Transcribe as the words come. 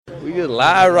We just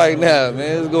live right now,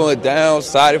 man. It's going down,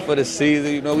 excited for the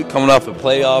season. You know, we coming off a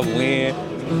playoff win.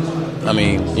 I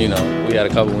mean, you know, we had a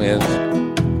couple wins.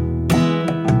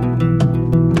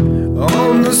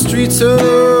 On the streets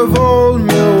of old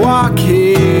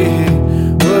Milwaukee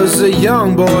was a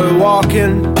young boy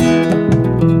walking.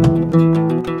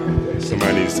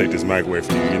 Somebody needs to take this mic away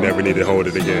from you. You never need to hold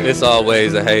it again. It's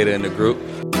always a hater in the group.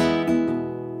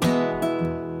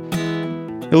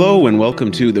 Hello and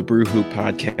welcome to the Brew Hoop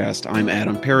Podcast. I'm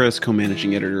Adam Paris,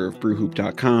 co-managing editor of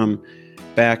BrewHoop.com,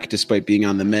 back despite being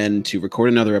on the mend to record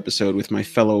another episode with my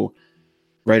fellow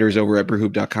writers over at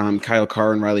BrewHoop.com, Kyle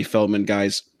Carr and Riley Feldman.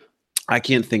 Guys, I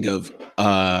can't think of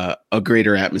a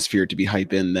greater atmosphere to be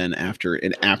hype in than after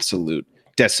an absolute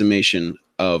decimation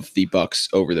of the Bucks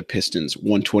over the Pistons,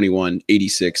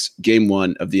 121-86, game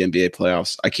one of the NBA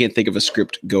playoffs. I can't think of a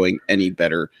script going any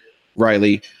better.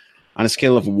 Riley, on a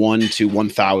scale of 1 to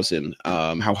 1,000,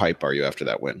 how hype are you after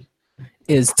that win?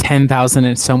 Is 10,000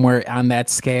 and somewhere on that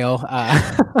scale?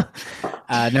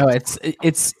 No,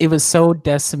 it was so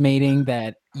decimating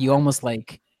that you almost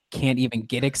like can't even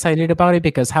get excited about it,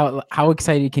 because how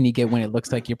excited can you get when it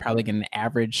looks like you're probably going to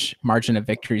average margin of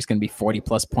victory is going to be 40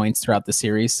 plus points throughout the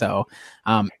series. So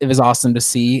it was awesome to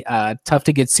see. Tough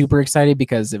to get super excited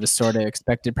because it was sort of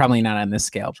expected, probably not on this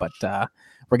scale, but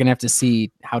we're going to have to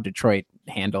see how Detroit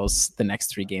handles the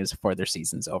next 3 games before their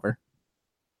season's over.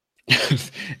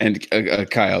 And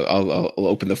Kyle, I'll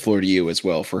open the floor to you as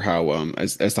well for how,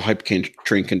 as the hype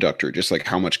train conductor, just like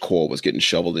how much coal was getting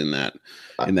shoveled in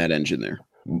that engine there.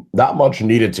 Not much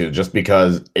needed to, just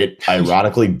because it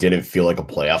ironically didn't feel like a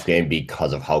playoff game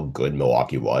because of how good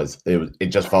Milwaukee was. It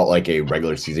just felt like a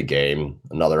regular season game,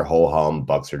 another ho-hum.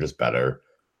 Bucks are just better,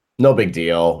 no big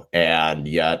deal. And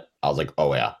yet I was like,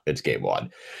 oh yeah, it's game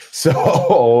one.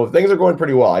 So things are going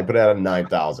pretty well. I put it at a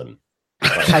 9,000.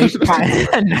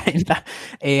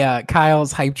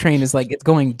 Kyle's hype train is like, it's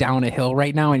going down a hill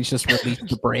right now, and he's just released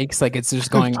the brakes. Like, it's just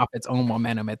going off its own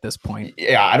momentum at this point.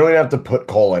 Yeah, I don't even have to put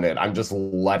coal in it. I'm just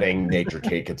letting nature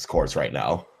take its course right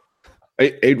now.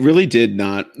 It really did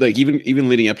not, like, even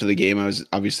leading up to the game, I was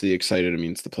obviously excited. I mean,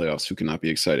 it's the playoffs, who cannot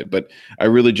be excited? But I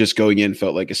really just going in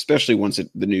felt like, especially once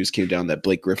the news came down that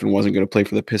Blake Griffin wasn't going to play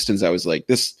for the Pistons, I was like,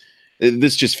 this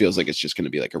just feels like it's just going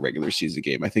to be like a regular season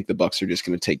game. I think the Bucks are just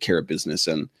going to take care of business,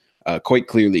 and quite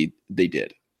clearly they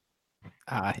did.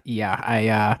 I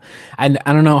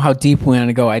don't know how deep we want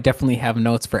to go. I definitely have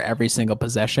notes for every single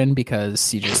possession,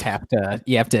 because you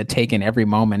have to take in every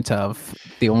moment of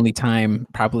the only time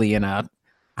probably in I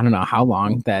don't know how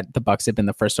long that the Bucks have been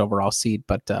the first overall seed,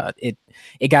 but it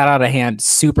got out of hand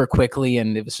super quickly,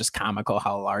 and it was just comical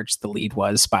how large the lead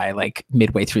was by like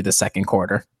midway through the second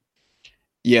quarter.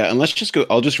 Yeah, and let's just go.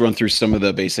 I'll just run through some of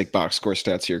the basic box score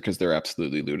stats here because they're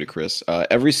absolutely ludicrous.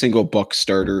 Every single Bucks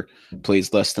starter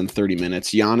plays less than 30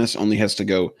 minutes. Giannis only has to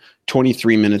go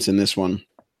 23 minutes in this one.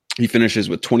 He finishes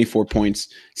with 24 points,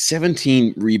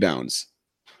 17 rebounds,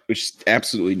 which is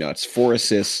absolutely nuts. 4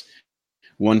 assists,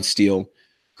 1 steal.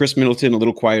 Chris Middleton, a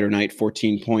little quieter night,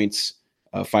 14 points,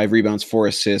 5 rebounds, 4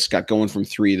 assists. Got going from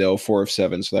 3 though, 4 of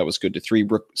 7, so that was good to 3.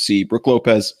 Brook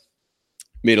Lopez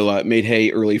made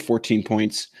hay early, 14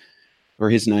 points for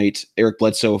his night. Eric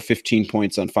Bledsoe, 15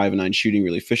 points on 5 of 9 shooting,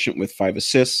 really efficient with 5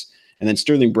 assists. And then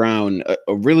Sterling Brown,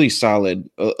 a really solid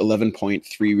 11 point,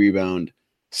 3 rebound,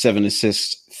 7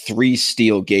 assists, 3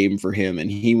 steal game for him. And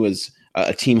he was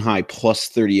a team high plus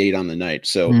 38 on the night.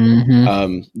 So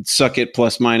suck it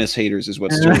plus minus haters is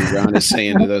what Sterling Brown is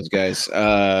saying to those guys.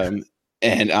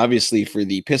 And obviously for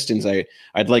the Pistons,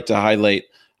 I'd like to highlight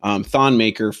Thon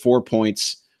Maker, 4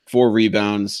 points, 4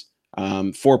 rebounds,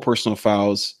 4 personal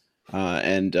fouls,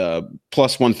 and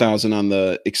plus 1,000 on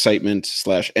the excitement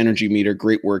 / energy meter.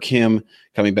 Great work, him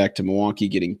coming back to Milwaukee,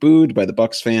 getting booed by the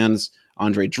Bucks fans.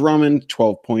 Andre Drummond,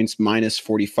 12 points, minus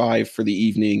 45 for the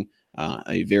evening.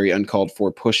 A very uncalled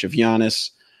for push of Giannis.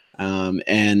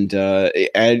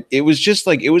 It was just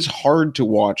like, it was hard to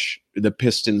watch the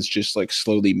Pistons just like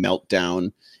slowly melt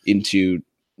down into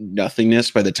nothingness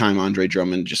by the time Andre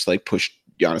Drummond just like pushed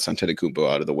Giannis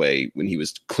Antetokounmpo out of the way when he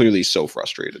was clearly so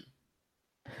frustrated.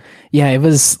 Yeah, it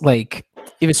was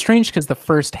strange because the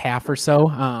first half or so,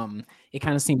 it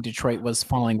kind of seemed Detroit was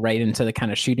falling right into the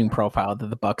kind of shooting profile that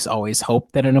the Bucks always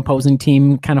hope that an opposing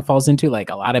team kind of falls into, like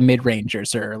a lot of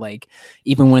mid-rangers, or like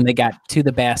even when they got to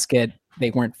the basket, they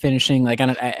weren't finishing. Like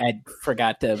I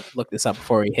forgot to look this up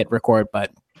before we hit record, but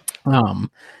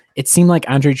it seemed like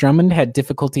Andre Drummond had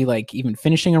difficulty like even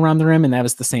finishing around the rim, and that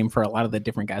was the same for a lot of the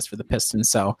different guys for the Pistons.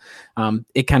 So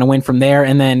it kind of went from there.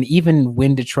 And then even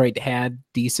when Detroit had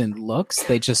decent looks,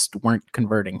 they just weren't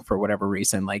converting for whatever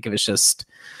reason. Like it was just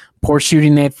poor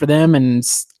shooting night for them, and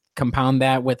compound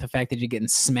that with the fact that you're getting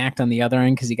smacked on the other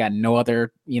end because you got no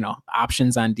other,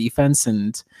 options on defense,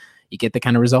 and you get the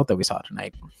kind of result that we saw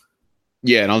tonight.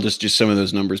 Yeah, and I'll just some of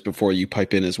those numbers before you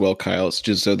pipe in as well, Kyle. It's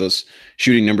just those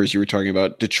shooting numbers you were talking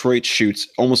about. Detroit shoots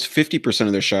almost 50%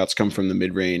 of their shots come from the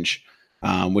mid-range,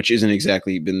 which isn't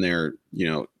exactly been their,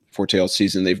 forte all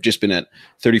season. They've just been at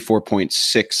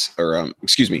 34.6 or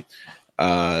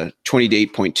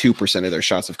 28.2% of their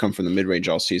shots have come from the mid-range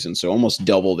all season, so almost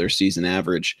double their season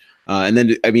average. And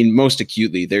then, most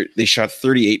acutely, they shot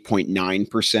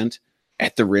 38.9%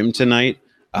 at the rim tonight.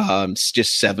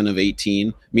 Just 7 of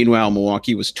 18. Meanwhile,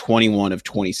 Milwaukee was 21 of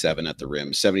 27 at the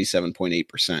rim,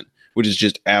 77.8%, which is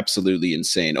just absolutely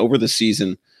insane. Over the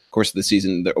season, course of the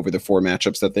season, over the 4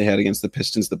 matchups that they had against the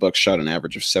Pistons, the Bucks shot an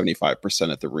average of 75%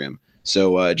 at the rim.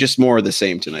 So just more of the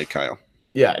same tonight, Kyle.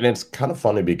 Yeah, and it's kind of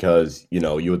funny because, you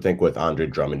would think with Andre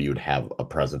Drummond, you would have a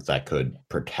presence that could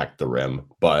protect the rim.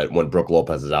 But when Brook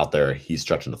Lopez is out there, he's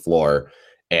stretching the floor.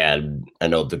 And I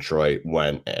know Detroit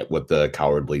went with the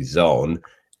cowardly zone.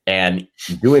 And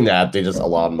doing that, they just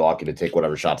allowed Milwaukee to take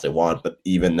whatever shots they want. But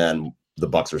even then, the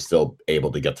Bucks were still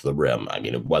able to get to the rim. I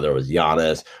mean, whether it was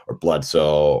Giannis or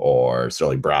Bledsoe or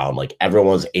Sterling Brown, like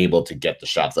everyone was able to get the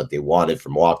shots that they wanted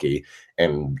from Milwaukee.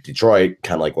 And Detroit,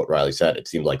 kind of like what Riley said, it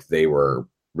seemed like they were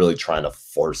really trying to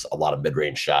force a lot of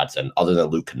mid-range shots. And other than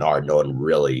Luke Kennard, no one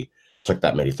really took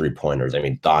that many three-pointers. I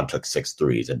mean, Don took 6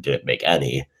 threes and didn't make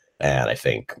any. And I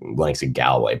think Langston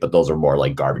Galloway, but those are more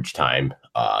like garbage time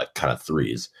kind of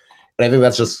threes. And I think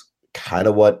that's just kind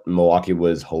of what Milwaukee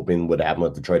was hoping would happen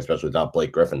with Detroit, especially without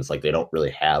Blake Griffin. It's like they don't really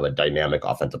have a dynamic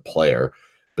offensive player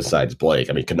besides Blake.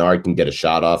 I mean, Kennard can get a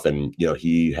shot off, and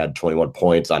he had 21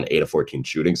 points on 8 of 14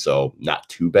 shooting, so not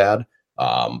too bad.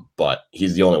 But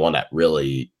he's the only one that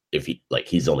really,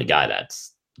 he's the only guy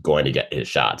that's going to get his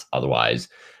shots. Otherwise,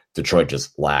 Detroit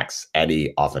just lacks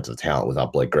any offensive talent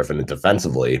without Blake Griffin. And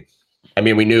defensively, I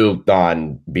mean, we knew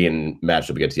Don being matched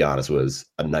up against Giannis was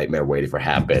a nightmare waiting for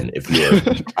happen if you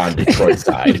were on Detroit's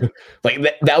side. Like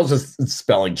that was just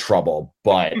spelling trouble.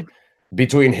 But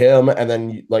between him and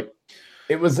then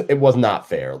it was not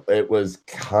fair. It was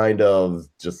kind of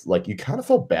just like you kind of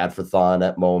felt bad for Thon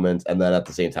at moments, and then at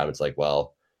the same time, it's like,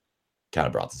 well, kind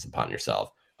of brought this upon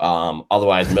yourself.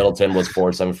 Otherwise, Middleton was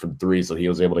 4-7 from 3, so he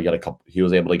was able to get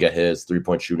his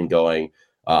 3-point shooting going.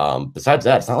 Besides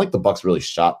that, it's not like the Bucks really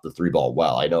shot the 3-ball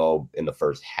well. I know in the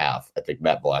first half, I think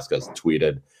Matt Velasquez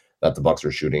tweeted that the Bucks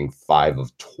were shooting 5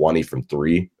 of 20 from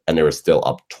 3, and they were still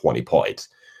up 20 points.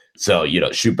 So,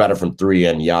 shoot better from 3,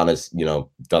 and Giannis,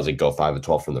 doesn't go 5 of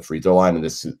 12 from the free throw line, and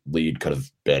this lead could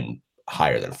have been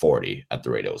higher than 40 at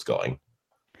the rate it was going.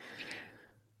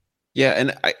 Yeah,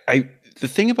 and I the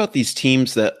thing about these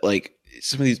teams that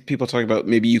some of these people talk about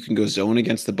maybe you can go zone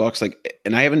against the Bucks,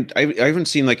 and I haven't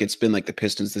seen it's been like the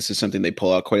Pistons. This is something they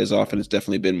pull out quite as often. It's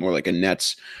definitely been more like a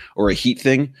Nets or a Heat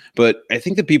thing. But I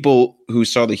think the people who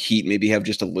saw the Heat maybe have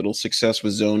just a little success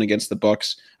with zone against the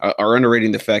Bucks are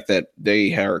underrating the fact that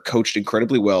they are coached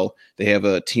incredibly well. They have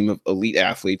a team of elite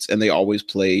athletes, and they always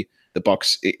play the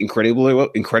Bucks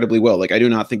incredibly well. I do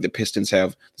not think the Pistons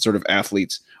have the sort of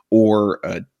athletes or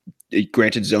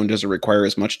granted, zone doesn't require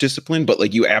as much discipline,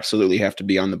 but you absolutely have to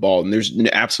be on the ball. And there's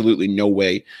absolutely no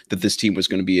way that this team was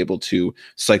going to be able to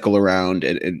cycle around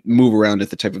and move around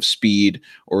at the type of speed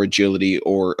or agility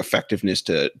or effectiveness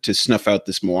to snuff out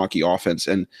this Milwaukee offense.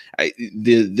 And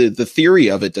the theory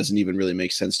of it doesn't even really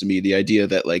make sense to me. The idea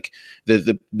that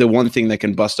the one thing that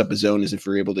can bust up a zone is if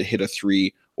you're able to hit a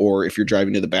 3 or if you're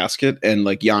driving to the basket, and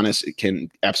Giannis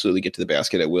can absolutely get to the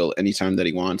basket at will anytime that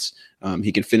he wants.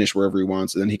 He can finish wherever he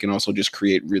wants, and then he can also just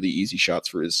create really easy shots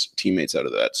for his teammates out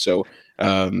of that. So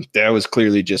that was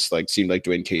clearly just seemed like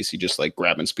Dwayne Casey just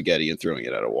grabbing spaghetti and throwing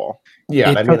it at a wall.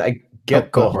 Yeah, I mean, I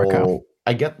get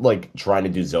I get trying to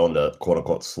do zone to quote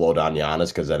unquote slow down Giannis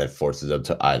because then it forces him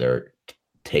to either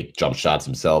take jump shots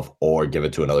himself or give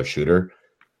it to another shooter.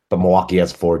 But Milwaukee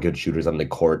has 4 good shooters on the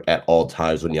court at all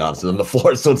times when Giannis is on the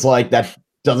floor. So it's that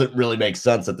doesn't really make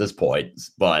sense at this point.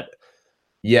 But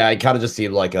yeah, it kind of just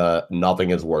seemed like nothing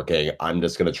is working. I'm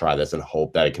just going to try this and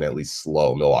hope that it can at least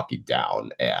slow Milwaukee down.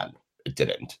 And it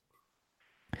didn't.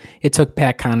 It took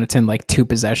Pat Connaughton 2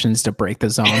 possessions to break the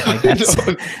zone.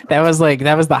 That was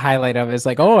the highlight of it. It's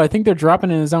I think they're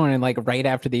dropping in the zone, and right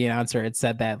after the announcer, it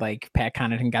said that Pat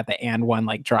Connaughton got the and one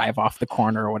drive off the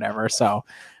corner or whatever. So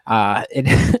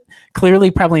it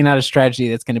clearly probably not a strategy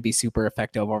that's going to be super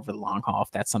effective over the long haul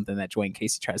if that's something that Dwayne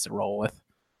Casey tries to roll with.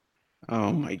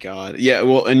 Oh my God. Yeah.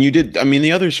 Well, and you did. I mean,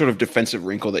 the other sort of defensive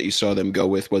wrinkle that you saw them go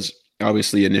with was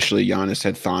obviously initially Giannis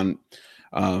had Thon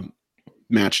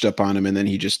matched up on him, and then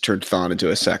he just turned Thon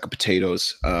into a sack of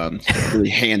potatoes,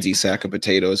 really handsy sack of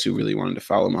potatoes who really wanted to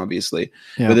foul him, obviously.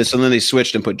 Yeah. So then they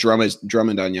switched and put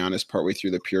Drummond on Giannis partway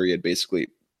through the period, basically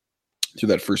through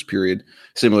that first period,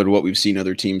 similar to what we've seen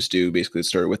other teams do. Basically, it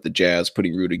started with the Jazz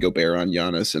putting Rudy Gobert on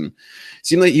Giannis, and it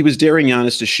seemed like he was daring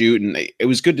Giannis to shoot, and it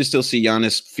was good to still see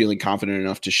Giannis feeling confident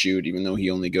enough to shoot, even though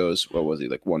he only goes, what was he,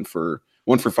 like 1 for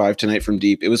 5 tonight from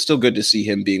deep. It was still good to see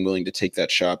him being willing to take that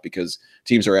shot, because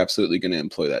teams are absolutely going to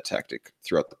employ that tactic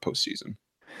throughout the postseason.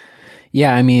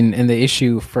 Yeah, I mean, and the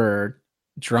issue for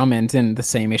Drummond, and the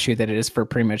same issue that it is for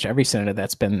pretty much every center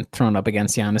that's been thrown up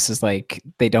against Giannis, is like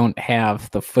they don't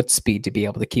have the foot speed to be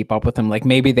able to keep up with him. Like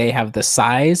maybe they have the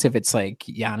size if it's like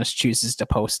Giannis chooses to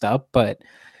post up, but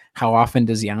how often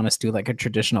does Giannis do like a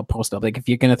traditional post up? Like if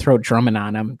you're going to throw Drummond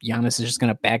on him, Giannis is just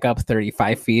going to back up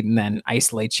 35 feet and then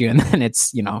isolate you, and then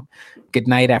it's, good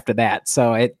night after that.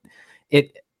 So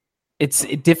it's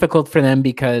difficult for them,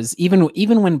 because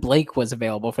even when Blake was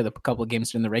available for the couple of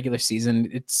games during the regular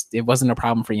season, it wasn't a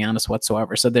problem for Giannis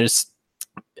whatsoever. So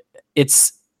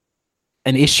it's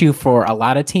an issue for a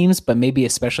lot of teams, but maybe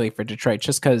especially for Detroit,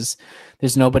 just because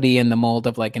there's nobody in the mold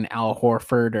of like an Al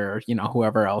Horford or,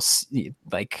 whoever else,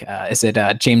 like, is it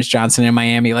James Johnson in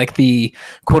Miami, like the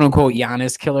quote unquote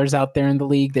Giannis killers out there in the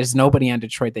league. There's nobody on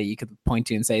Detroit that you could point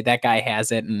to and say that guy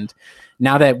has it. And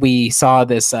now that we saw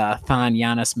this Thon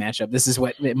Giannis matchup, this is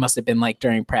what it must have been like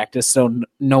during practice. So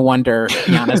no wonder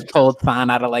Giannis pulled Thon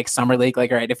out of like summer league.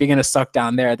 Like, all right, if you're going to suck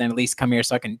down there, then at least come here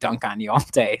so I can dunk on you all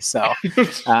day. So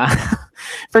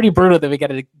pretty brutal that we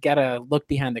got to look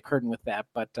behind the curtain with that.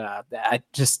 But I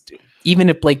just, even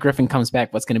if Blake Griffin comes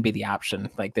back, what's going to be the option?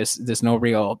 Like there's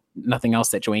nothing else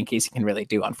that Dwayne Casey can really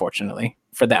do, unfortunately,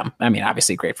 for them. I mean,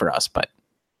 obviously great for us, but.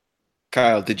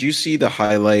 Kyle, did you see the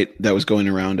highlight that was going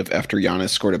around of after Giannis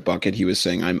scored a bucket? He was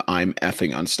saying, I'm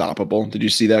effing unstoppable. Did you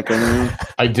see that going around?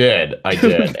 I did.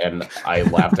 And I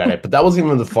laughed at it. But that wasn't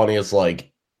even the funniest,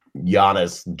 like,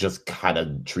 Giannis just kind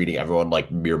of treating everyone like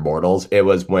mere mortals. It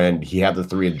was when he had the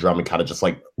three and Drummond kind of just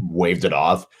like waved it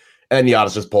off. And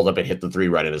Giannis just pulled up and hit the three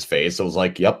right in his face. So it was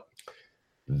like, yep,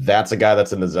 that's a guy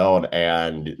that's in the zone.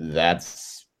 And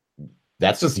that's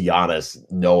just Giannis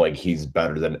knowing he's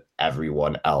better than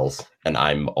everyone else, and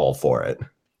I'm all for it.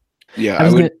 Yeah,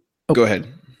 go ahead.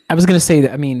 I was going to say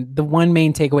that, I mean, the one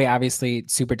main takeaway, obviously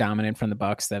super dominant from the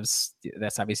Bucks. That's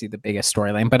obviously the biggest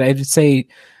storyline, but I would say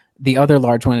the other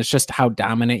large one is just how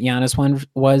dominant Giannis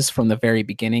was from the very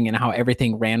beginning, and how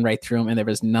everything ran right through him, and there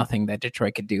was nothing that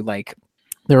Detroit could do. Like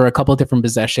there were a couple of different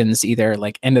possessions, either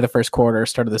like end of the first quarter,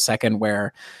 start of the second,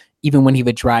 where even when he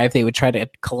would drive, they would try to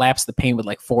collapse the paint with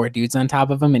like 4 dudes on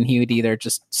top of him, and he would either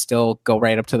just still go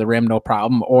right up to the rim, no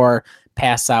problem, or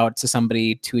pass out to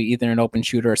somebody, to either an open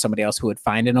shooter or somebody else who would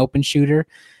find an open shooter.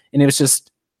 And it was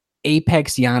just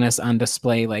apex Giannis on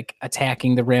display, like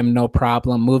attacking the rim, no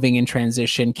problem, moving in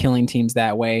transition, killing teams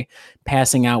that way,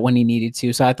 passing out when he needed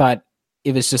to. So I thought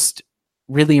it was just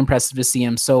really impressive to see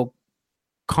him so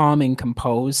calm and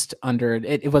composed under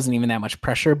it. It wasn't even that much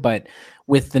pressure, but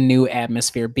with the new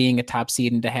atmosphere, being a top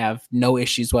seed and to have no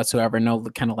issues whatsoever, no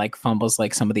kind of like fumbles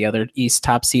like some of the other East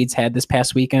top seeds had this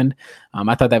past weekend.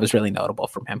 I thought that was really notable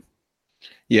from him.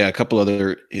 Yeah, a couple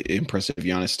other impressive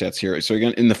Giannis stats here. So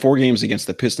again, in the 4 games against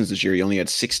the Pistons this year, he only had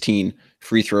 16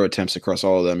 free throw attempts across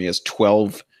all of them. He has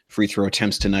 12 free throw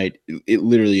attempts tonight, it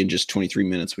literally in just 23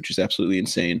 minutes, which is absolutely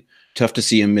insane. Tough to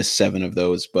see him miss 7 of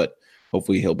those, but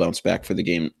hopefully he'll bounce back for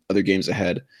the other games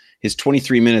ahead. His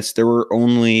 23 minutes, there were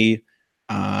only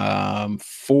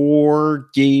 4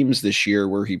 games this year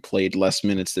where he played less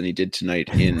minutes than he did tonight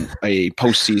in a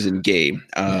postseason game.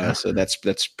 So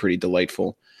that's pretty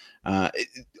delightful. I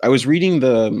was reading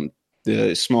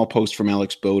the small post from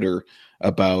Alex Boder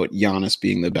about Giannis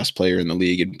being the best player in the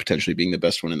league and potentially being the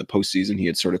best one in the postseason. He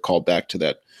had sort of called back to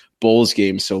that Bulls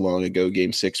game so long ago,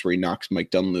 Game 6, where he knocks Mike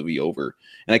Dunleavy over.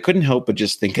 And I couldn't help but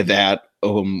just think of that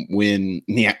when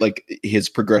like his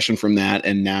progression from that,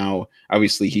 and now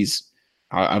obviously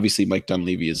Mike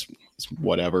Dunleavy is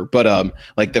whatever, but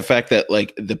like the fact that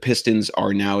like the Pistons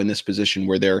are now in this position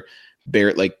where they're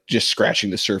like just scratching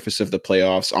the surface of the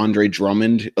playoffs. Andre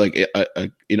Drummond, like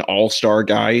an all-star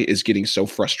guy, is getting so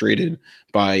frustrated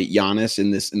by Giannis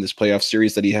in this playoff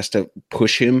series that he has to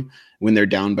push him when they're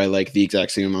down by like the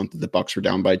exact same amount that the Bucks were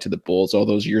down by to the Bulls all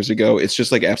those years ago. It's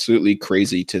just like absolutely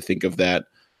crazy to think of that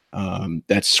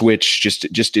switch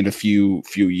just in a few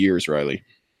years, Riley.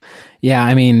 Yeah,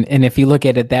 I mean, and if you look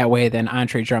at it that way, then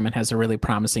Andre Drummond has a really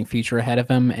promising future ahead of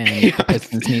him, and the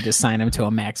Pistons need to sign him to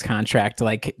a max contract,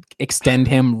 like extend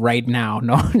him right now.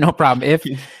 No problem.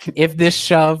 If this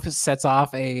shove sets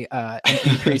off an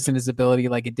increase in his ability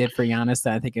like it did for Giannis,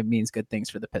 then I think it means good things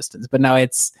for the Pistons. But no,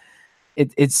 it's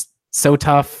so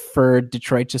tough for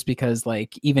Detroit just because,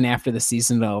 like, even after the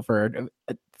season over,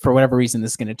 for whatever reason,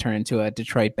 this is going to turn into a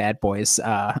Detroit Bad Boys.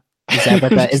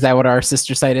 Is that what our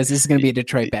sister site is? This is going to be a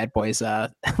Detroit Bad Boys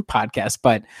podcast,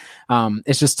 but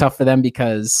it's just tough for them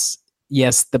because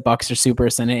yes, the Bucks are super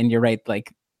ascendant, and you're right.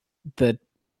 Like the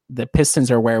Pistons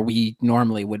are where we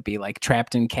normally would be, like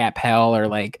trapped in cap hell, or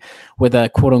like with a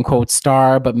quote unquote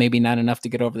star, but maybe not enough to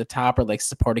get over the top, or like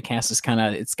supporting cast is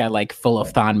it's got like full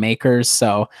of Thon makers.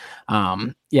 So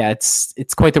yeah,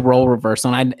 it's quite the role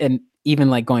reversal, and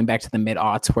even like going back to the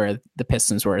mid-aughts where the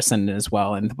Pistons were ascendant as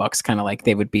well, and the Bucks kind of like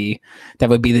that would be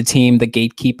the team, the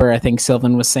gatekeeper. I think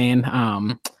Sylvan was saying.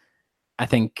 I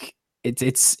think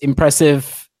it's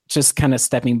impressive just kind of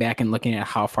stepping back and looking at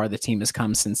how far the team has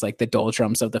come since like the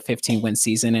doldrums of the 15-win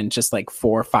season, and just like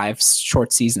 4 or 5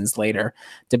 short seasons later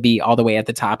to be all the way at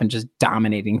the top and just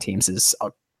dominating teams is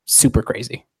super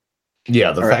crazy.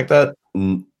 Yeah, the fact that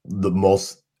the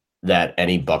most that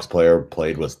any Bucks player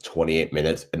played was 28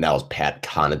 minutes, and that was Pat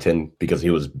Connaughton because he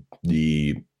was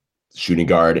the shooting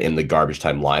guard in the garbage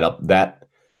time lineup.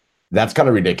 That's kind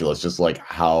of ridiculous. Just like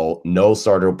how no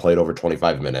starter played over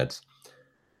 25 minutes.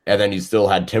 And then you still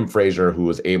had Tim Frazier, who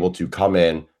was able to come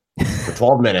in for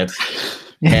 12 minutes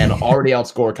and already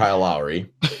outscore Kyle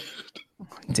Lowry.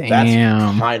 Damn.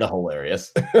 That's kind of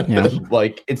hilarious. Yeah.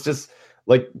 It's just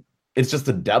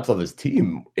the depth of his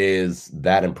team is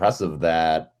that impressive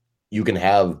that you can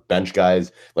have bench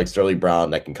guys like Sterling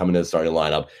Brown that can come into the starting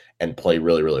lineup and play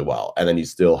really, really well. And then you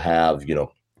still have,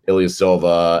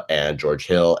 Ilyasova and George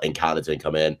Hill and Connaughton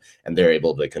come in, and they're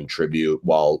able to contribute,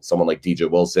 while someone like DJ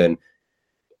Wilson,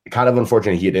 kind of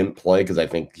unfortunate he didn't play because I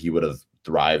think he would have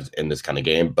thrived in this kind of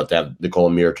game. But to have Nikola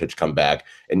Mirotic come back,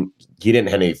 and he didn't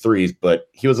hit any threes, but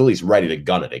he was at least ready to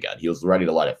gun it again. He was ready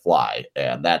to let it fly.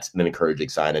 And that's an encouraging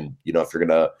sign. And, if you're going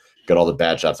to get all the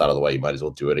bad shots out of the way, you might as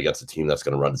well do it against a team that's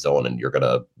going to run zone and you're going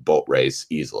to boat race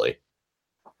easily.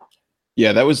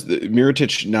 Yeah, that was the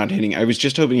Mirotic not hitting. I was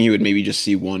just hoping he would maybe just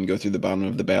see one go through the bottom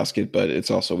of the basket, but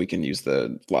it's also, we can use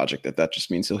the logic that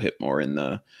just means he'll hit more in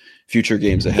the future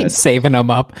games ahead. He's saving them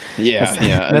up. Yeah,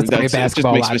 that's the way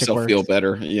basketball just makes logic myself works. feel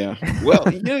better. Yeah. Well,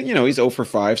 he's 0 for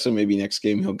 5, so maybe next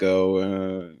game he'll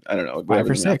go. I don't know, 5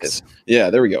 for 6. Yeah,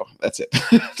 there we go. That's it.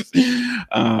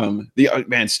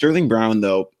 Sterling Brown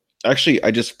though. Actually,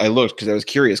 I looked because I was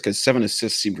curious because 7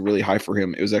 assists seemed really high for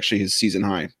him. It was actually his season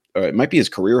high. It might be his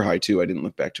career high too. I didn't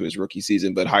look back to his rookie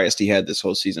season, but highest he had this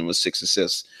whole season was 6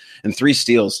 assists and 3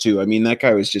 steals too. I mean, that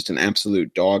guy was just an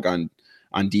absolute dog on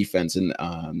defense, and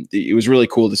it was really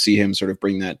cool to see him sort of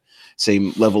bring that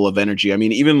same level of energy. I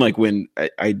mean, even like when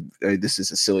I this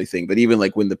is a silly thing, but even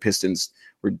like when the Pistons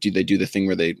do the thing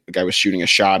where the guy was shooting a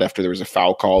shot after there was a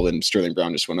foul call, and Sterling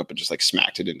Brown just went up and just like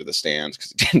smacked it into the stands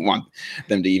because he didn't want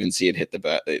them to even see it hit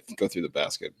go through the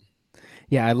basket.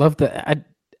 Yeah, I love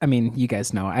I mean, you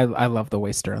guys know, I love the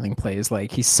way Sterling plays.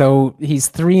 Like he's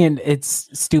 3 and it's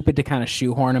stupid to kind of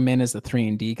shoehorn him in as a 3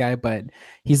 and D guy, but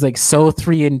he's like so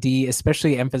 3 and D,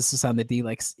 especially emphasis on the D.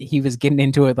 Like he was getting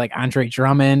into it like Andre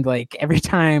Drummond. Like every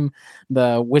time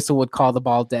the whistle would call the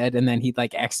ball dead, and then he'd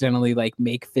like accidentally like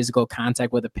make physical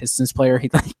contact with a Pistons player,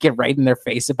 he'd like get right in their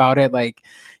face about it. Like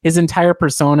his entire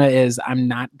persona is, I'm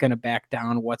not gonna back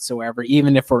down whatsoever,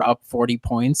 even if we're up 40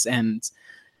 points. And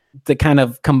to kind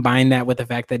of combine that with the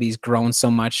fact that he's grown so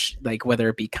much, like whether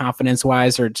it be confidence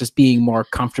wise or just being more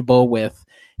comfortable with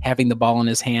having the ball in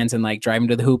his hands and like driving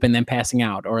to the hoop and then passing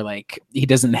out, or like he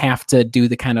doesn't have to do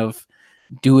the kind of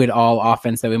do it all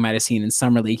offense that we might have seen in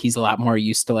summer league. He's a lot more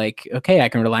used to like, okay, I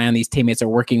can rely on these teammates are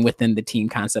working within the team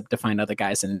concept to find other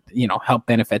guys and, help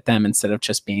benefit them instead of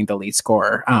just being the lead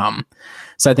scorer.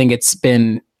 So I think it's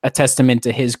been a testament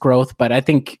to his growth, but I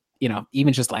think,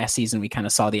 even just last season, we kind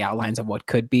of saw the outlines of what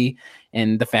could be.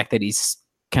 And the fact that he's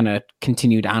kind of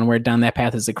continued onward down that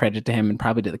path is a credit to him and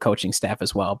probably to the coaching staff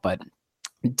as well. But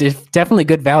definitely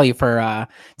good value for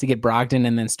to get Brogdon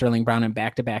and then Sterling Brown in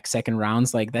back-to-back second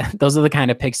rounds. Like that, those are the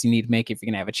kind of picks you need to make if you're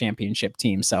going to have a championship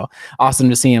team. So awesome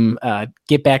to see him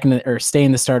get back or stay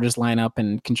in the starters lineup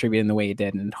and contribute in the way he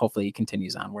did. And hopefully he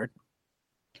continues onward.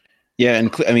 Yeah.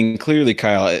 And clearly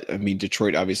Kyle,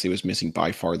 Detroit obviously was missing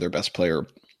by far their best player,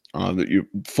 the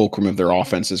fulcrum of their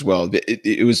offense as well.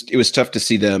 It was tough to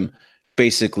see them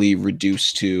basically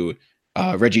reduced to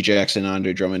Reggie Jackson,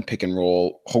 Andre Drummond pick and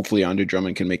roll. Hopefully Andre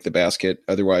Drummond can make the basket.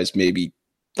 Otherwise, maybe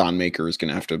Thon Maker is going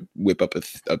to have to whip up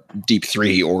a deep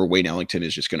three, or Wayne Ellington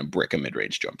is just going to brick a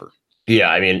mid-range jumper. Yeah,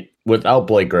 I mean, without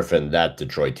Blake Griffin, that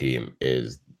Detroit team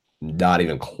is not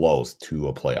even close to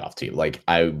a playoff team. Like,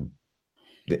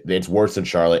 it's worse than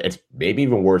Charlotte. It's maybe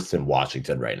even worse than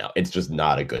Washington right now. It's just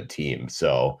not a good team.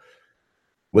 So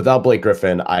without Blake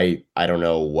Griffin, I don't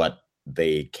know what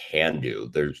they can do.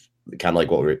 There's kind of like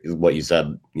what you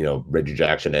said, Reggie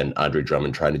Jackson and Andre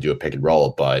Drummond trying to do a pick and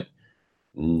roll, but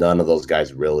none of those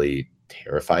guys really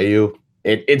terrify you.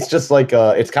 It's just like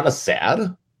it's kind of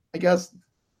sad, I guess.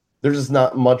 There's just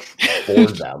not much for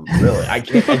them, really. I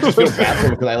just feel bad for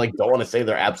them because I don't want to say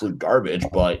they're absolute garbage,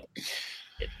 but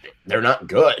they're not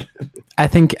good. I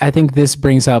think this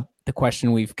brings up the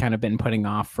question we've kind of been putting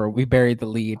off for. We buried the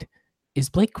lead. Is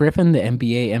Blake Griffin the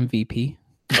NBA MVP?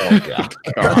 Oh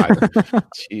God.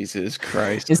 Jesus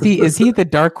Christ. Is he the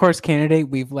dark horse candidate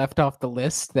we've left off the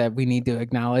list that we need to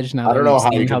acknowledge now? I don't know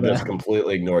how you can just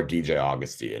completely ignore DJ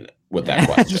Augustine with that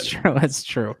question. That's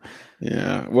true.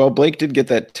 Yeah. Well, Blake did get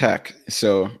that tech.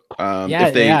 So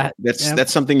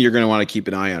that's something you're going to want to keep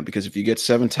an eye on, because if you get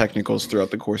 7 technicals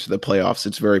throughout the course of the playoffs,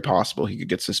 it's very possible he could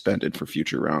get suspended for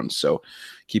future rounds. So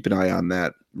keep an eye on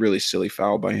that. Really silly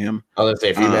foul by him. I was going to say,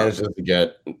 if he manages to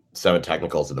get 7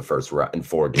 technicals in the first round in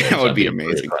 4 games, that would be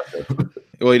amazing.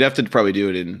 Well, he'd have to probably do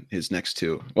it in his next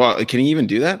 2. Well, can he even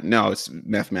do that? No, it's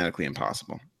mathematically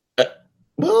impossible.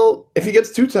 Well, if he gets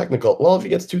 2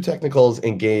 technicals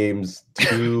in games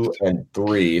 2 and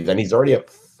 3, then he's already at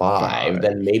 5.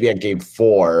 Then maybe at game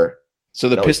 4. So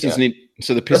the Pistons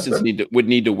would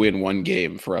need to win 1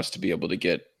 game for us to be able to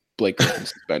get Blake Griffin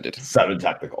suspended. 7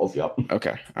 technicals. Yep.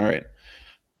 Okay. All right.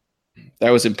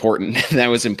 That was important. That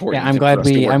was important. Yeah, I'm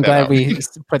glad we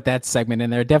put that segment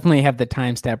in there. Definitely have the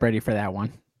time stamp ready for that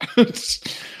one. This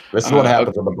is what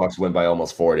happens when the Bucks win by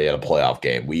almost 40 at a playoff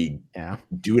game. We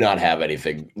do not have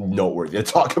anything noteworthy to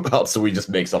talk about, so we just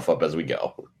make stuff up as we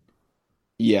go.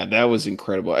 Yeah, that was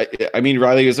incredible. I mean,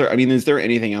 Riley, is there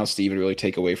anything else to even really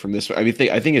take away from this? I mean,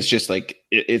 I think it's just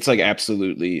it's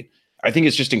absolutely. I think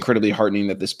it's just incredibly heartening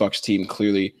that this Bucks team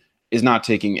clearly is not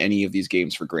taking any of these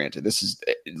games for granted.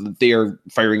 They are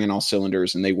firing on all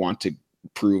cylinders, and they want to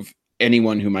prove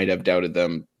anyone who might have doubted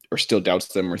them or still doubts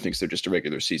them or thinks they're just a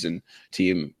regular season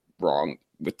team wrong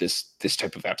with this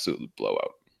type of absolute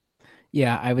blowout.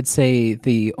 Yeah, I would say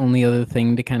the only other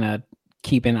thing to kind of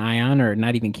keep an eye on, or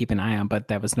not even keep an eye on, but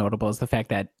that was notable, is the fact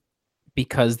that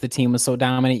because the team was so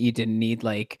dominant, you didn't need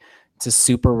to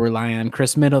super rely on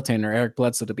Chris Middleton or Eric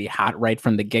Bledsoe to be hot right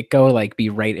from the get-go, be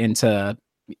right into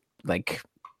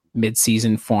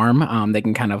mid-season form. They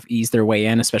can kind of ease their way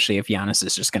in, especially if Giannis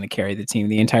is just going to carry the team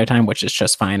the entire time, which is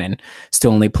just fine, and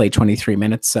still only play 23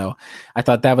 minutes. So I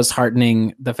thought that was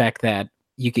heartening, the fact that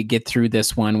you could get through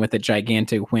this one with a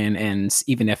gigantic win. And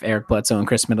even if Eric Bledsoe and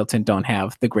Chris Middleton don't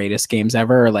have the greatest games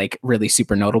ever, or really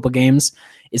super notable games,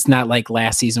 it's not like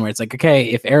last season where it's okay,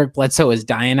 if Eric Bledsoe is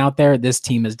dying out there, this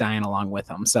team is dying along with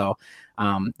him. So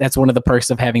that's one of the perks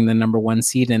of having the number 1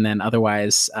 seed. And then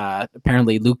otherwise,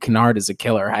 apparently Luke Kennard is a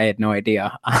killer. I had no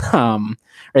idea. Or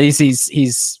at least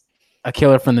he's a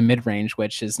killer from the mid-range,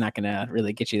 which is not going to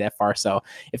really get you that far. So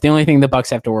if the only thing the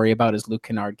Bucks have to worry about is Luke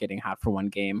Kennard getting hot for 1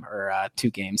 game or 2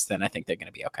 games, then I think they're going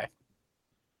to be okay.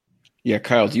 Yeah,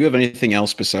 Kyle, do you have anything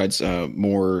else besides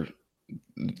more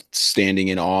standing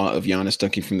in awe of Giannis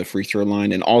dunking from the free throw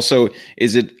line? And also,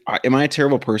 am I a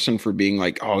terrible person for being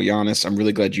oh, Giannis, I'm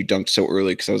really glad you dunked so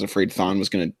early, because I was afraid Thon was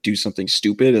going to do something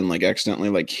stupid and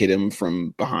accidentally hit him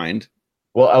from behind?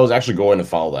 Well, I was actually going to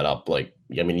follow that up.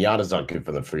 Giannis dunking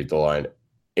from the free throw line.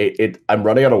 I'm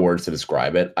running out of words to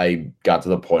describe it. I got to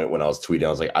the point when I was tweeting, I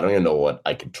was I don't even know what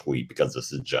I could tweet, because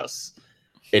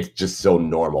it's just so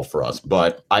normal for us.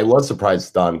 But I was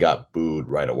surprised Thon got booed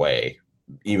right away,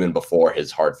 even before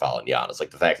his hard foul on Giannis.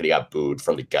 The fact that he got booed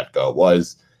from the get-go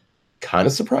was kind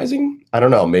of surprising. I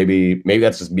don't know. Maybe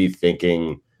that's just me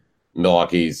thinking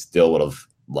Milwaukee still would have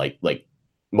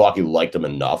Milwaukee liked him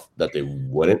enough that they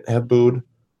wouldn't have booed.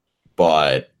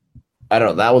 But I don't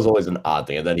know. That was always an odd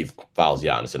thing. And then he fouls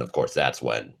Giannis, and of course that's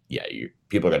when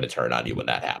people are going to turn on you when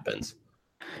that happens.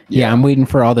 Yeah, I'm waiting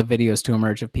for all the videos to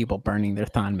emerge of people burning their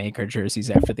Thon Maker jerseys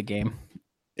after the game.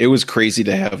 It was crazy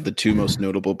to have the 2 most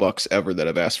notable Bucks ever that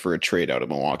have asked for a trade out of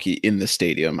Milwaukee in the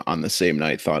stadium on the same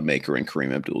night, Thon Maker and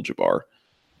Kareem Abdul-Jabbar.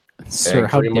 Sir,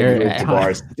 how dare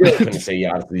Abdul-Jabbar still couldn't say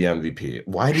Giannis to the MVP.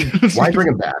 Why bring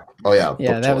him back? Oh yeah.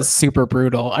 Yeah, that was super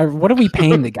brutal. What are we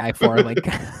paying the guy for?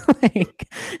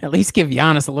 At least give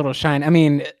Giannis a little shine. I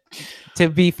mean, to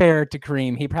be fair to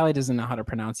Kareem, he probably doesn't know how to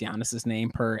pronounce Giannis's name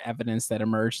per evidence that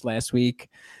emerged last week.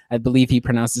 I believe he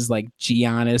pronounces like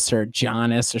Giannis or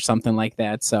Giannis or something like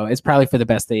that. So it's probably for the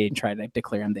best they try to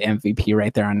declare him the MVP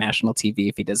right there on national TV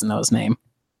if he doesn't know his name.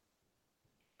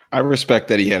 I respect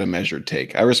that he had a measured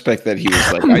take. I respect that he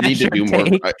was like, I need to do more.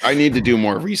 I need to do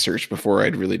more research before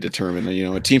I'd really determine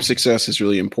that, a team success is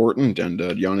really important, and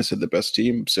Giannis had the best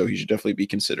team, so he should definitely be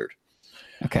considered.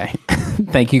 Okay.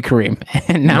 Thank you, Kareem.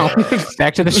 And now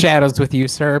back to the shadows with you,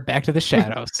 sir. Back to the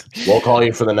shadows. We'll call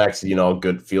you for the next,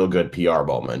 good feel good PR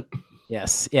moment.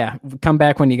 Yes. Yeah. Come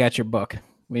back when you got your book.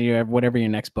 When you have whatever your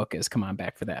next book is, come on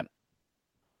back for that.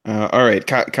 All right,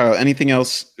 Kyle, anything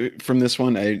else from this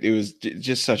one? It was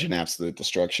just such an absolute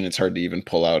destruction. It's hard to even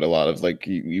pull out a lot of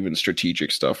even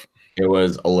strategic stuff. It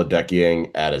was Oledekiing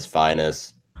at his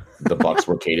finest. The Bucks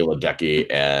were Katie Ledecky,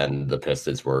 and the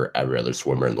Pistons were every other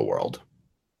swimmer in the world.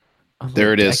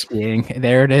 There it is.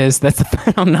 There it is. That's the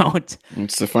final note.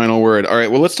 It's the final word. All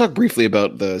right. Well, let's talk briefly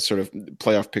about the sort of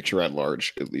playoff picture at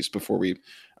large, at least before we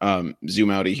zoom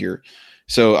out of here.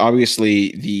 So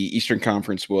obviously the Eastern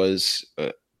Conference was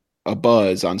a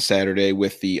buzz on Saturday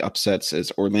with the upsets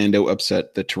as Orlando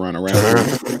upset the Toronto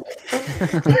Raptors.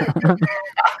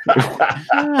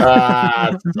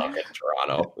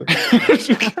 Toronto.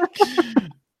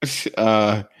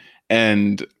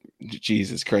 And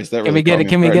Jesus Christ, that really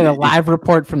can we get a live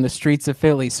report from the streets of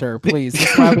Philly, sir? Please.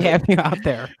 That's why we have you out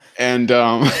there. And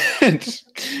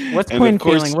what's Quinn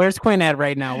feeling? Where's Quinn at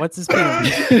right now? What's his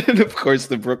feeling? And of course,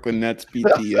 the Brooklyn Nets beat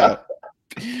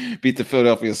the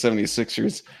Philadelphia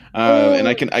 76ers. And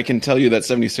I can tell you that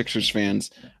 76ers fans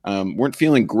weren't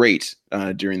feeling great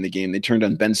during the game. They turned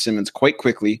on Ben Simmons quite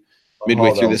quickly,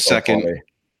 midway through the second. Funny.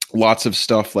 Lots of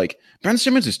stuff like Ben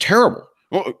Simmons is terrible.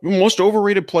 Well, most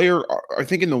overrated player, I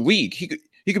think, in the league. He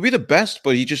could be the best,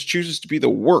 but he just chooses to be the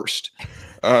worst.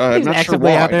 I'm not sure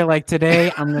why. Out there like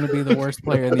today, I'm going to be the worst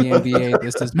player in the NBA.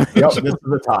 This is this is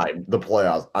the time, the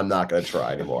playoffs. I'm not going to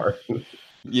try anymore.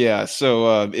 Yeah,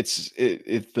 so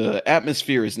the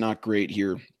atmosphere is not great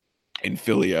here in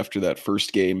Philly after that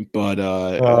first game, but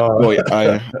boy,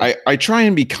 I try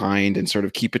and be kind and sort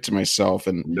of keep it to myself.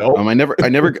 And I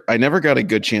never got a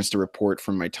good chance to report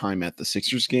from my time at the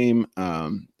Sixers game,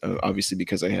 obviously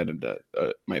because I had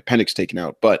my appendix taken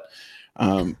out. But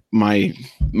my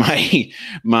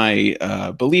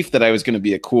belief that I was going to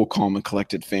be a cool, calm, and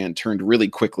collected fan turned really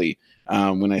quickly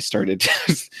when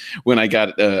I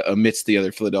got amidst the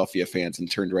other Philadelphia fans and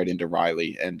turned right into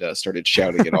Riley and started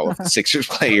shouting at all of the Sixers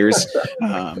players,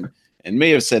 and may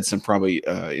have said some probably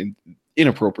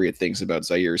inappropriate things about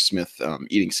Zaire Smith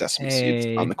eating sesame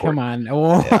seeds on the court. Come on.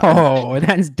 Oh,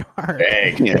 that's dark.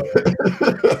 Yeah.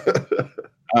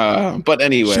 But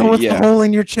anyway, show us the hole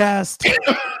in your chest.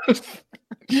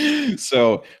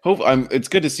 So it's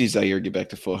good to see Zaire get back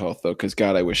to full health though, because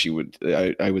God, I wish he would.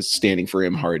 I was standing for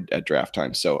him hard at draft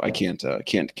time, so I can't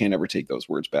ever take those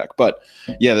words back. But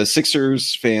yeah, the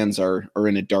Sixers fans are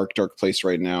in a dark place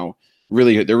right now.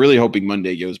 Really, they're really hoping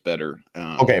Monday goes better.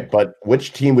 Okay, but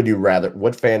which team would you rather?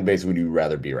 What fan base would you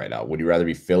rather be right now? Would you rather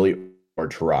be Philly or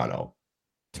Toronto?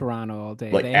 Toronto all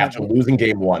day. Like after losing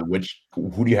game one,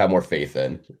 who do you have more faith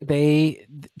in?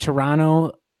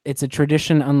 Toronto. It's a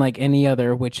tradition unlike any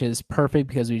other, which is perfect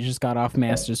because we just got off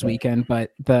Masters weekend.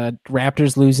 But the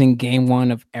Raptors losing game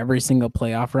one of every single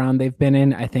playoff round they've been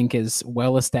in, I think is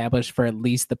well established for at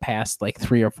least the past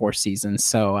 3 or 4 seasons.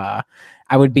 So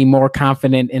I would be more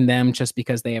confident in them just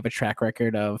because they have a track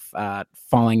record of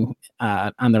falling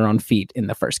on their own feet in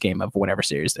the first game of whatever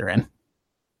series they're in.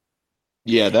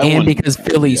 Yeah, because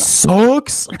Philly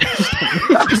sucks.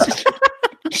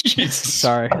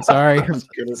 Sorry.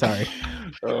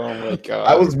 Oh my God.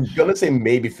 I was gonna say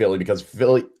maybe Philly because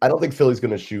I don't think Philly's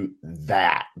gonna shoot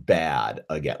that bad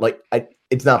again.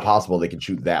 It's not possible they can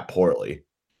shoot that poorly,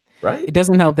 right? It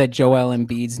doesn't help that Joel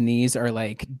Embiid's knees are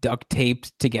duct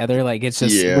taped together. It's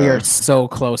just we are so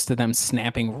close to them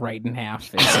snapping right in half.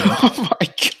 Oh my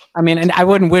God. I mean, and I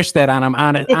wouldn't wish that on him,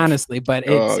 honestly, but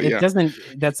it doesn't.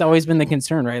 That's always been the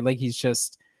concern, right?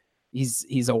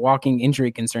 He's a walking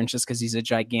injury concern just because he's a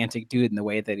gigantic dude in the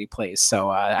way that he plays. So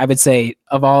I would say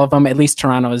of all of them, at least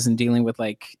Toronto isn't dealing with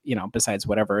besides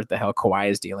whatever the hell Kawhi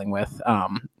is dealing with.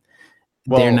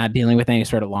 They're not dealing with any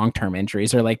sort of long-term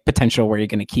injuries or potential where you're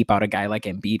going to keep out a guy like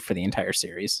Embiid for the entire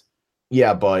series.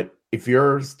 Yeah, but if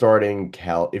you're starting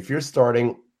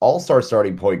all-star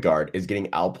starting point guard is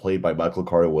getting outplayed by Michael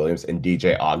Carter-Williams and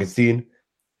DJ Augustine,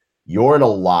 you're in a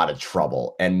lot of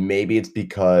trouble. And maybe it's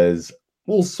because,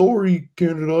 well, sorry,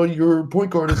 Canada, your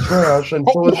point guard is trash, and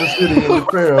so is the city and the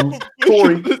fans.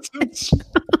 Sorry.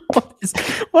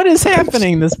 What is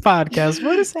happening? This podcast.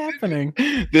 What is happening?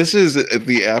 This is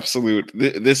the absolute.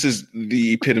 This is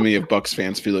the epitome of Bucks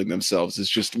fans feeling themselves. It's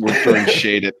just we're throwing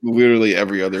shade at literally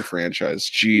every other franchise.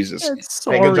 Jesus.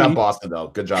 Sorry. Hey, good job, Boston. Though,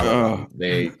 good job.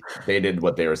 They did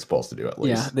what they were supposed to do at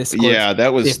least.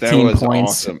 That was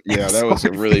points. awesome. Yeah, that was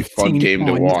a really fun game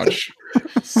to watch.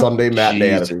 Sunday matinee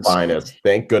at its finest.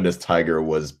 Thank goodness Tiger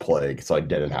was playing, so I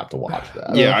didn't have to watch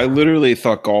that. Yeah, I literally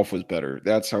thought golf was better.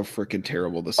 That's how freaking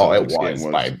terrible the Celtics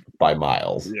game was. By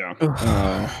miles. Yeah.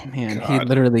 Man, God. He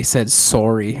literally said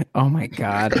sorry. Oh my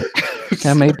God.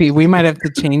 That might be. We might have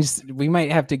to change. We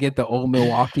might have to get the old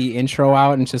Milwaukee intro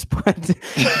out and just put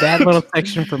that little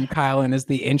section from Kyle in as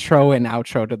the intro and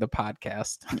outro to the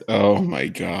podcast. Oh my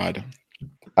God.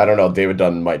 I don't know. David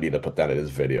Dunn might need to put that in his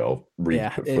video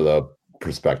for the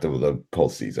perspective of the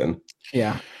postseason.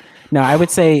 Yeah. No, I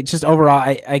would say just overall,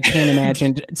 I can't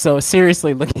imagine. So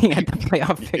seriously, looking at the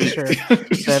playoff picture,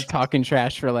 instead of talking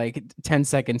trash for like 10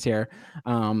 seconds here,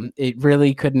 it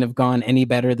really couldn't have gone any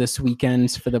better this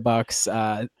weekend for the Bucks.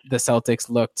 The Celtics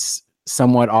looked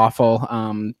somewhat awful.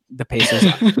 The Pacers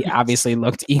obviously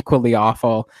looked equally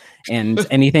awful, and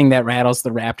anything that rattles the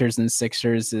Raptors and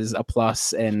Sixers is a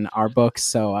plus in our books.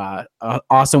 So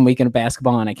awesome weekend of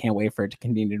basketball, and I can't wait for it to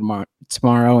continue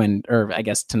tomorrow or I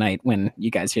guess tonight when you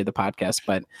guys hear the podcast.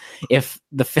 But if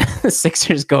the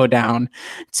Sixers go down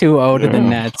 2-0 to the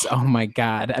Nets, oh my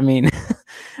God. I mean,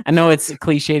 I know it's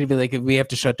cliche to be like, we have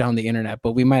to shut down the internet,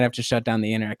 but we might have to shut down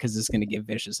the internet because it's going to get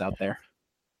vicious out there.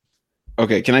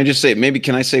 Okay, can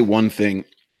I say one thing,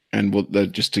 and we'll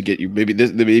just to get you,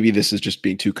 maybe this is just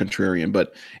being too contrarian,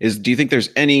 but do you think there's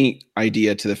any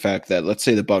idea to the fact that, let's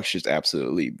say the Bucks just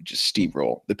absolutely just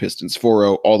steamroll the Pistons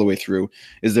 4-0 all the way through?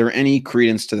 Is there any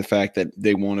credence to the fact that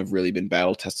they won't have really been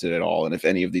battle tested at all? And if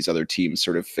any of these other teams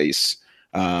sort of face,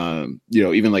 even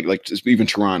even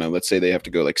Toronto, let's say they have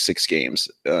to go like 6 games,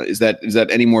 is that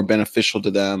any more beneficial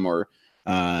to them or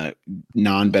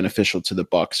non-beneficial to the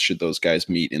Bucks should those guys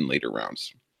meet in later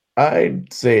rounds?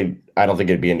 I'd say I don't think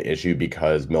it'd be an issue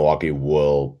because Milwaukee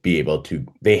will be able to.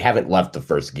 They haven't left the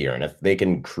first gear, and if they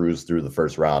can cruise through the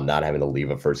first round, not having to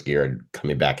leave a first gear and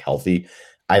coming back healthy,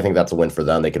 I think that's a win for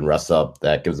them. They can rest up.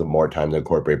 That gives them more time to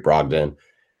incorporate Brogdon,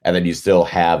 and then you still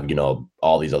have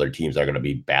all these other teams that are going to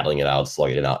be battling it out,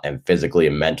 slugging it out, and physically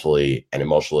and mentally and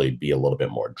emotionally be a little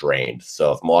bit more drained.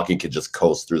 So if Milwaukee could just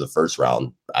coast through the first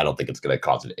round, I don't think it's going to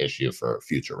cause an issue for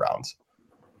future rounds.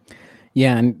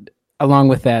 Yeah, and along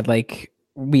with that, like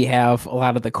we have a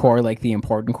lot of the core, like the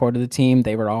important core to the team.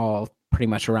 They were all pretty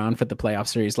much around for the playoff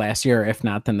series last year. If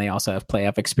not, then they also have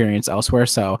playoff experience elsewhere.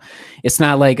 So it's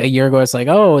not like a year ago, it's like,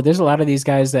 oh, there's a lot of these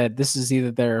guys that this is either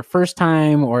their first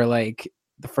time or like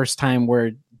the first time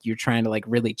where you're trying to like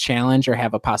really challenge or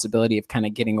have a possibility of kind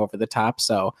of getting over the top.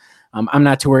 So I'm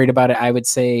not too worried about it. I would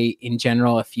say in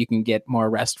general, if you can get more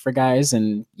rest for guys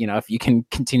and, if you can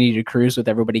continue to cruise with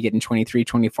everybody getting 23,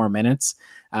 24 minutes,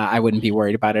 I wouldn't be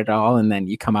worried about it at all. And then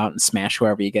you come out and smash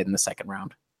whoever you get in the second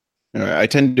round. I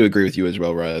tend to agree with you as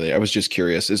well, Riley. I was just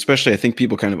curious, especially I think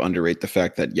people kind of underrate the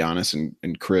fact that Giannis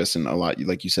and Chris and a lot,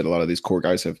 like you said, a lot of these core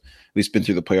guys have at least been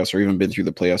through the playoffs or even been through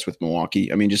the playoffs with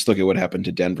Milwaukee. I mean, just look at what happened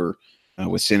to Denver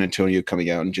with San Antonio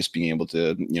coming out and just being able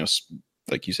to,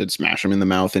 like you said, smash them in the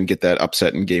mouth and get that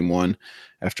upset in game 1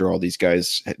 after all these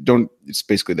guys it's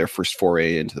basically their first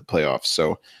foray into the playoffs.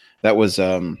 So that was,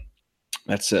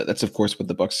 that's of course what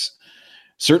the Bucks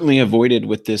certainly avoided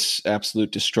with this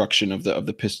absolute destruction of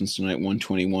the Pistons tonight,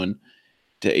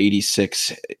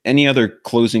 121-86. Any other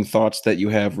closing thoughts that you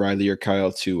have, Riley or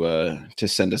Kyle, to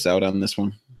send us out on this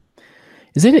one?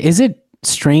 Is it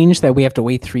strange that we have to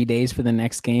wait 3 days for the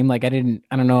next game? Like I don't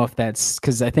know if that's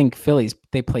because I think Phillies,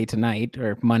 they play tonight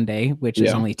or Monday, which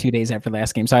is only 2 days after the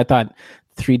last game. So I thought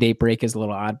 3-day break is a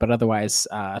little odd, but otherwise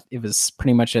it was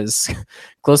pretty much as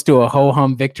close to a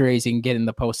ho-hum victory as you can get in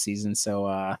the postseason.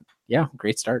 So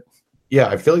great start. Yeah,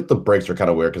 I feel like the breaks are kind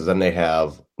of weird because then they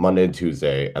have Monday and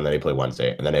Tuesday, and then they play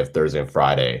Wednesday, and then they have Thursday and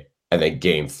Friday, and then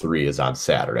game 3 is on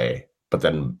Saturday. But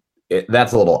then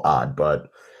that's a little odd, but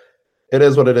it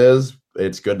is what it is.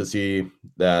 It's good to see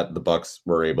that the Bucks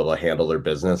were able to handle their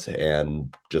business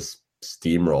and just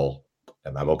steamroll,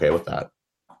 and I'm okay with that.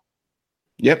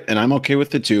 Yep, and I'm okay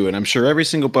with it too. And I'm sure every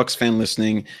single Bucks fan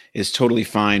listening is totally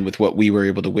fine with what we were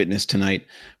able to witness tonight.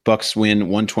 Bucks win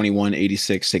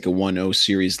 121-86, take a 1-0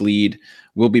 series lead.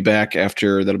 We'll be back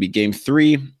after that'll be game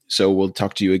 3. So we'll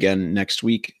talk to you again next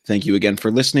week. Thank you again for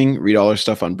listening. Read all our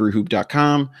stuff on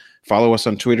brewhoop.com. Follow us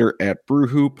on Twitter at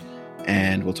brewhoop.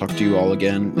 And we'll talk to you all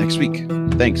again next week.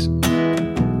 Thanks.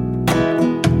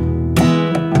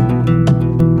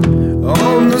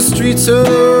 On the streets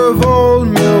of old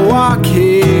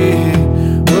Milwaukee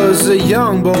was a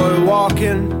young boy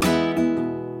walking